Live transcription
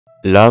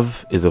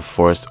Love is a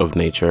force of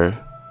nature.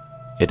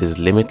 It is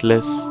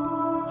limitless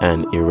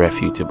and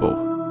irrefutable.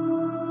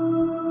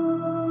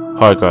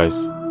 Hi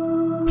guys,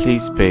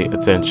 please pay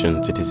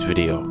attention to this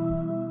video.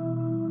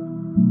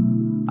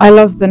 I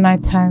love the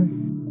nighttime.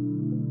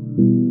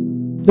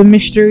 The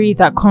mystery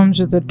that comes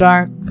with the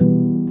dark.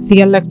 The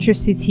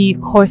electricity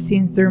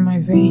coursing through my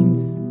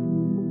veins.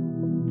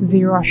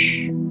 The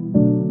rush.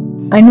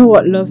 I know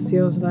what love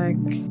feels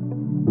like.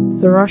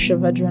 The rush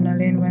of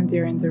adrenaline when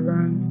they're in the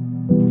room.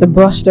 The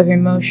burst of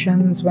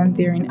emotions when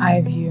they're in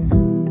eye view.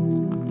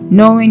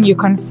 Knowing you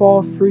can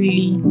fall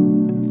freely.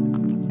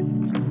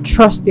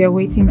 Trust their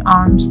waiting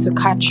arms to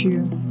catch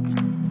you.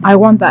 I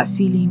want that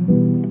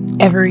feeling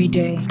every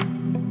day.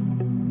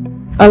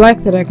 I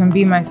like that I can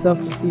be myself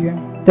with you.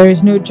 There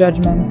is no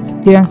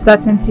judgment. The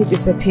uncertainty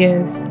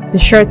disappears. The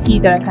surety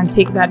that I can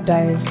take that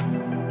dive.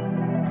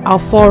 I'll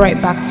fall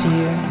right back to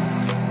you.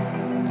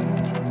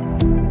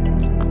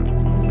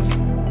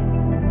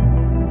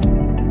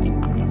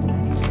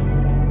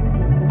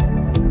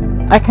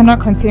 I cannot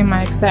contain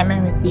my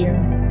excitement with you.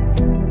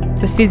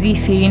 The fizzy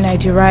feeling I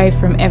derive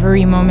from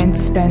every moment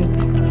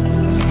spent.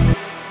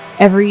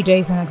 Every day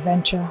is an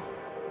adventure.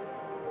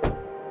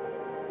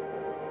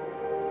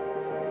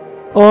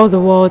 All the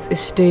world is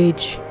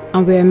stage,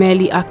 and we are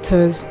merely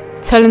actors,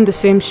 telling the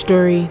same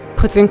story,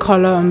 putting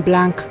color on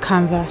blank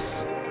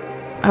canvas.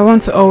 I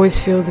want to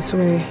always feel this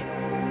way.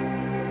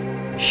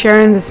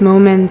 Sharing these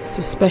moments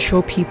with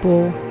special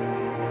people.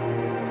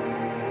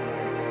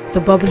 The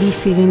bubbly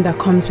feeling that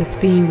comes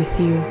with being with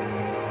you.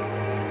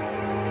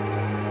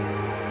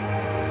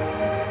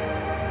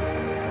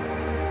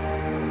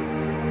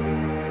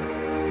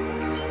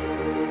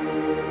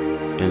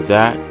 And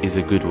that is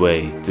a good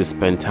way to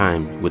spend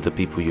time with the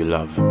people you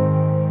love.